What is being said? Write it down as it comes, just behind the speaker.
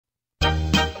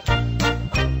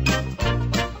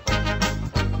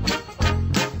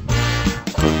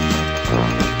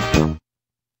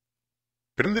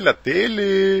Prende la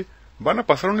tele. Van a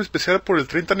pasar un especial por el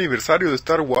 30 aniversario de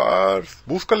Star Wars.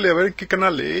 Búscale a ver en qué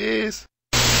canal es.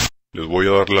 Les voy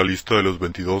a dar la lista de los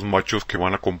 22 machos que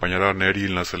van a acompañar a Neri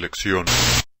en la selección.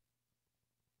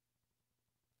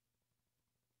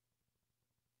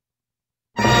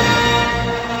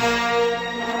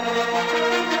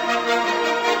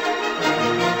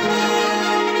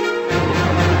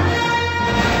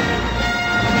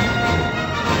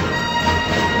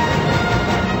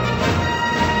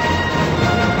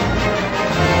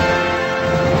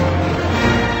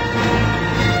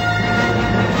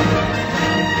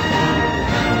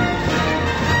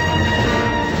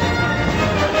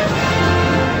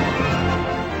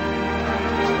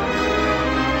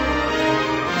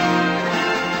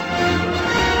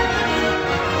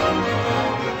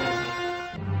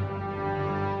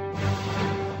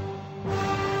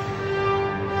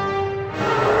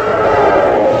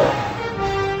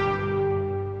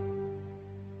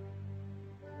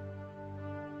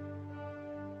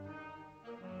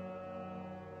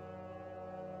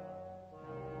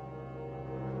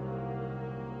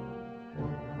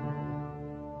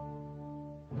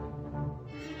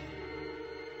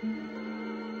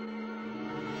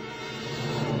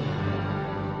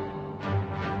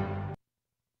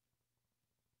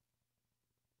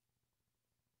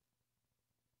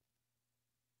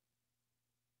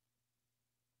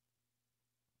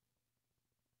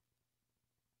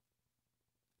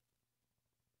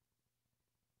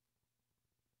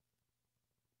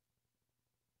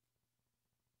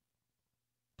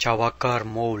 Chavaca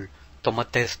Armoul,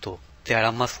 tómate esto, te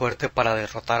hará más fuerte para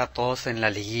derrotar a todos en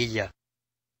la liguilla.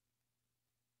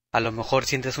 A lo mejor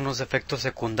sientes unos efectos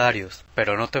secundarios,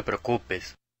 pero no te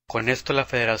preocupes. Con esto la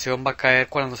federación va a caer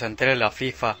cuando se entere la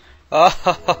FIFA.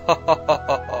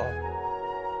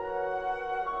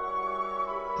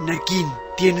 Nakin,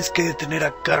 tienes que detener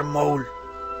a Carmoul.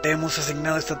 Te hemos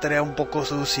asignado esta tarea un poco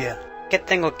sucia. ¿Qué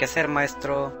tengo que hacer,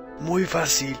 maestro? Muy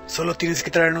fácil, solo tienes que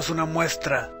traernos una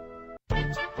muestra.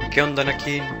 ¿Qué onda,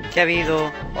 Nakin? ¿Qué ha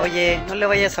habido? Oye, no le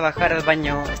vayas a bajar al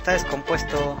baño, está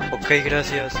descompuesto. Ok,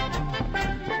 gracias.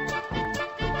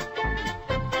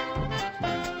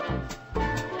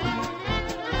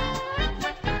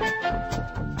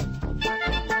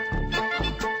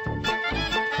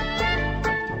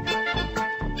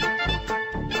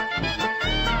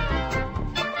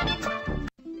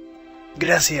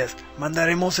 Gracias,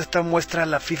 mandaremos esta muestra a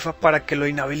la FIFA para que lo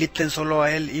inhabiliten solo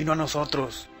a él y no a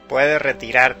nosotros. Puedes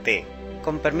retirarte.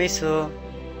 Con permiso.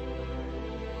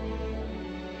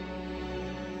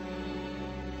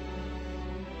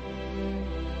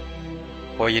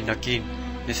 Oye, Nakin,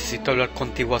 necesito hablar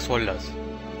contigo a solas.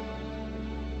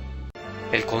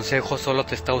 El consejo solo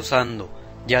te está usando.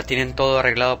 Ya tienen todo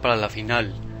arreglado para la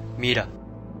final. Mira.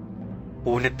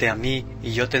 Únete a mí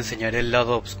y yo te enseñaré el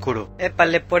lado oscuro.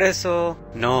 Épale, por eso.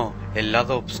 No, el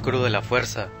lado oscuro de la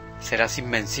fuerza. Serás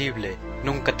invencible.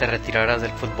 Nunca te retirarás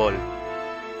del fútbol.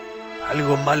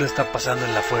 Algo malo está pasando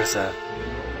en la fuerza.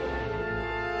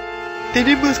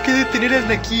 Tenemos que detener a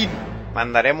Nakin.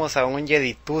 Mandaremos a un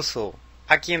Jedituzo.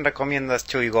 ¿A quién recomiendas,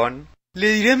 Chuigón? Le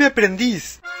diré a mi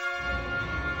aprendiz.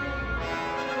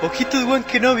 Ojitos One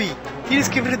Kenobi, tienes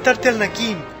que enfrentarte al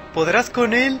Nakin. ¿Podrás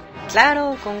con él?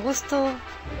 Claro, con gusto.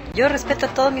 Yo respeto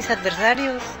a todos mis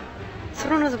adversarios.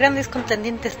 Son unos grandes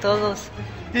contendientes todos.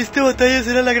 Esta batalla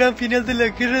será la gran final de la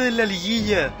guerra de la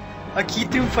liguilla. Aquí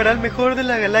triunfará el mejor de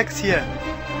la galaxia.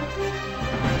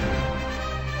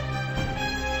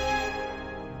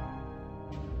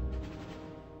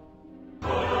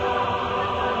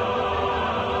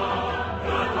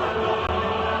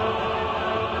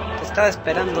 Te estaba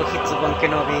esperando, Ojitos One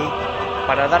Kenobi,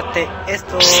 para darte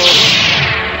esto.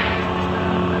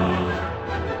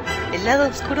 El lado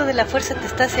oscuro de la fuerza te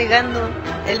está cegando.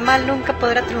 El mal nunca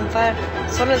podrá triunfar.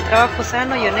 Solo el trabajo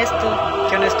sano y honesto.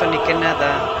 Que honesto ni que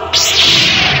nada.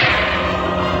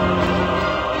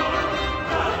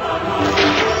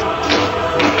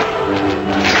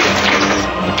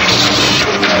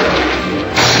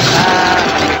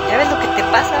 ¿Ya ves lo que te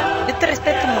pasa? Yo te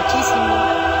respeto muchísimo.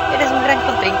 Eres un gran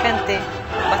contrincante.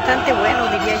 Bastante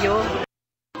bueno, diría yo.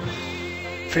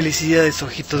 Felicidades,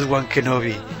 Ojitos One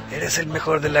Kenobi. Eres el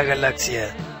mejor de la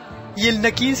galaxia. Y el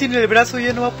Nakin sin el brazo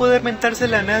ya no va a poder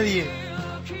mentársela a nadie.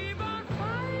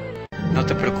 No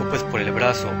te preocupes por el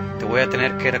brazo, te voy a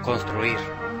tener que reconstruir.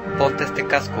 Ponte este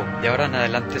casco y ahora en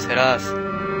adelante serás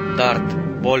Darth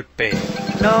Volpe.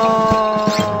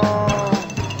 ¡No!